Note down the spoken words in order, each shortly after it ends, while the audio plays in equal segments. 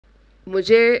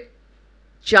मुझे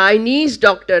Chinese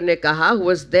doctor ने कहा, who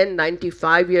was then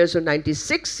 95 years or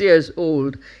 96 years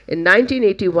old in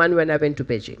 1981 when I went to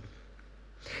Beijing.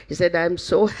 He said, I am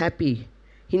so happy,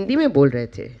 Hindi में बोल रहे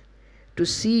थे, to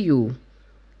see you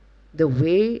the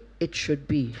way it should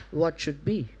be, what should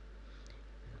be.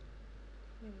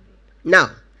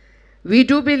 Now, we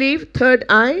do believe third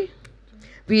eye.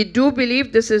 We do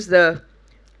believe this is the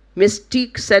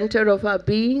mystique center of our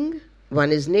being.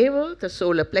 One is navel, the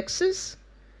solar plexus,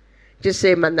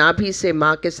 जिससे नाभि से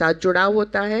माँ के साथ जुड़ाव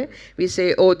होता है. We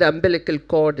say, oh, the umbilical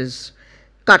cord is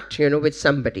cut, with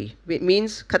somebody. It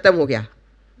means खत्म हो गया.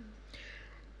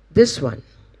 This one.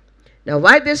 Now,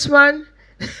 why this one?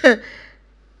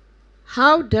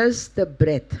 How does the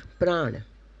breath, prana,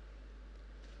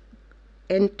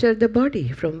 enter the body?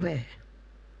 From where?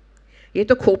 ये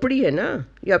तो खोपड़ी है ना.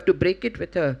 You have to break it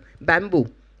with a bamboo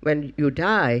when you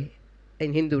die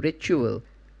in Hindu ritual.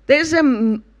 There's a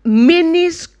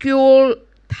minuscule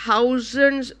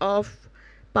thousands of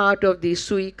part of the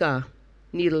suika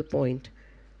needle point.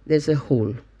 There's a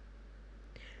hole.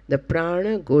 The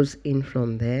prana goes in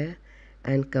from there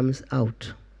and comes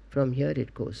out. From here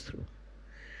it goes through.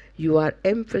 You are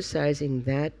emphasizing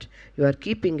that. You are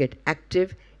keeping it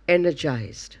active,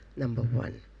 energized, number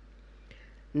one.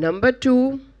 Number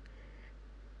two,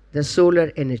 the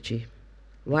solar energy.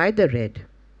 Why the red?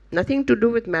 Nothing to do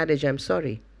with marriage, I'm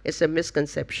sorry. It's a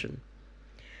misconception.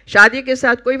 शादी के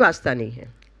साथ कोई वास्ता नहीं है.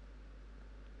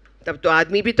 तब तो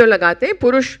आदमी भी तो लगाते हैं,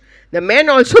 पुरुष. The men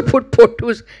also put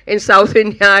photos in South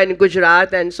India and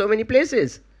Gujarat and so many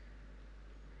places.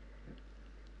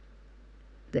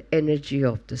 The energy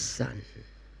of the sun.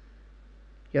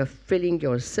 You're filling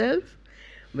yourself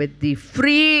with the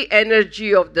free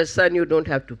energy of the sun. You don't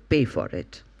have to pay for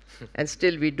it. And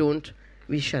still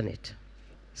we shun it.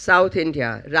 South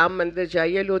India, Ram Mandir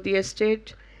jaiye, Lodi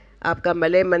Estate. आपका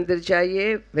Malay मंदिर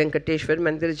जाइए, वेंकटेश्वर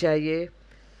मंदिर जाइए,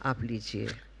 आप लीजिए.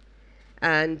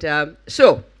 And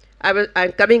so,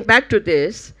 I'm coming back to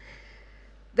this,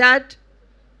 that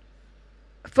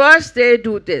first they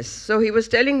do this. So he was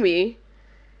telling me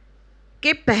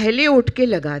कि पहले उठ के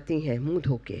लगाती हैं मुंह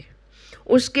धो के,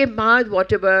 उसके बाद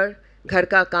whatever घर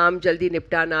का काम जल्दी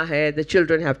निपटाना है, the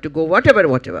children have to go, whatever,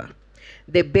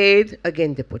 they bathe,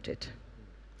 again they put it.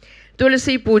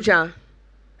 तुलसी पूजा,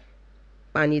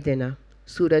 पानी देना,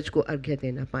 सूरज को अर्घ्य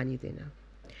देना, पानी देना.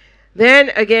 Then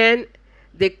again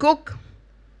they cook.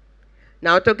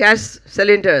 Now to gas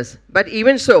cylinders, but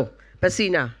even so,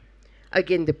 pasina,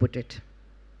 again they put it.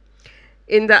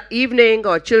 In the evening,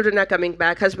 or children are coming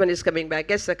back, husband is coming back,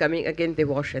 guests are coming, again they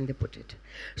wash and they put it.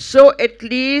 So at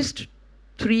least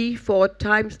 3-4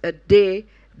 times a day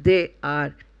they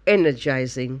are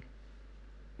energizing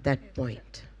that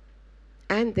point.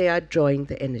 And they are drawing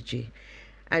the energy.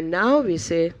 And now we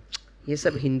say, ये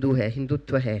सब हिंदू है,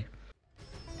 हिंदुत्व है.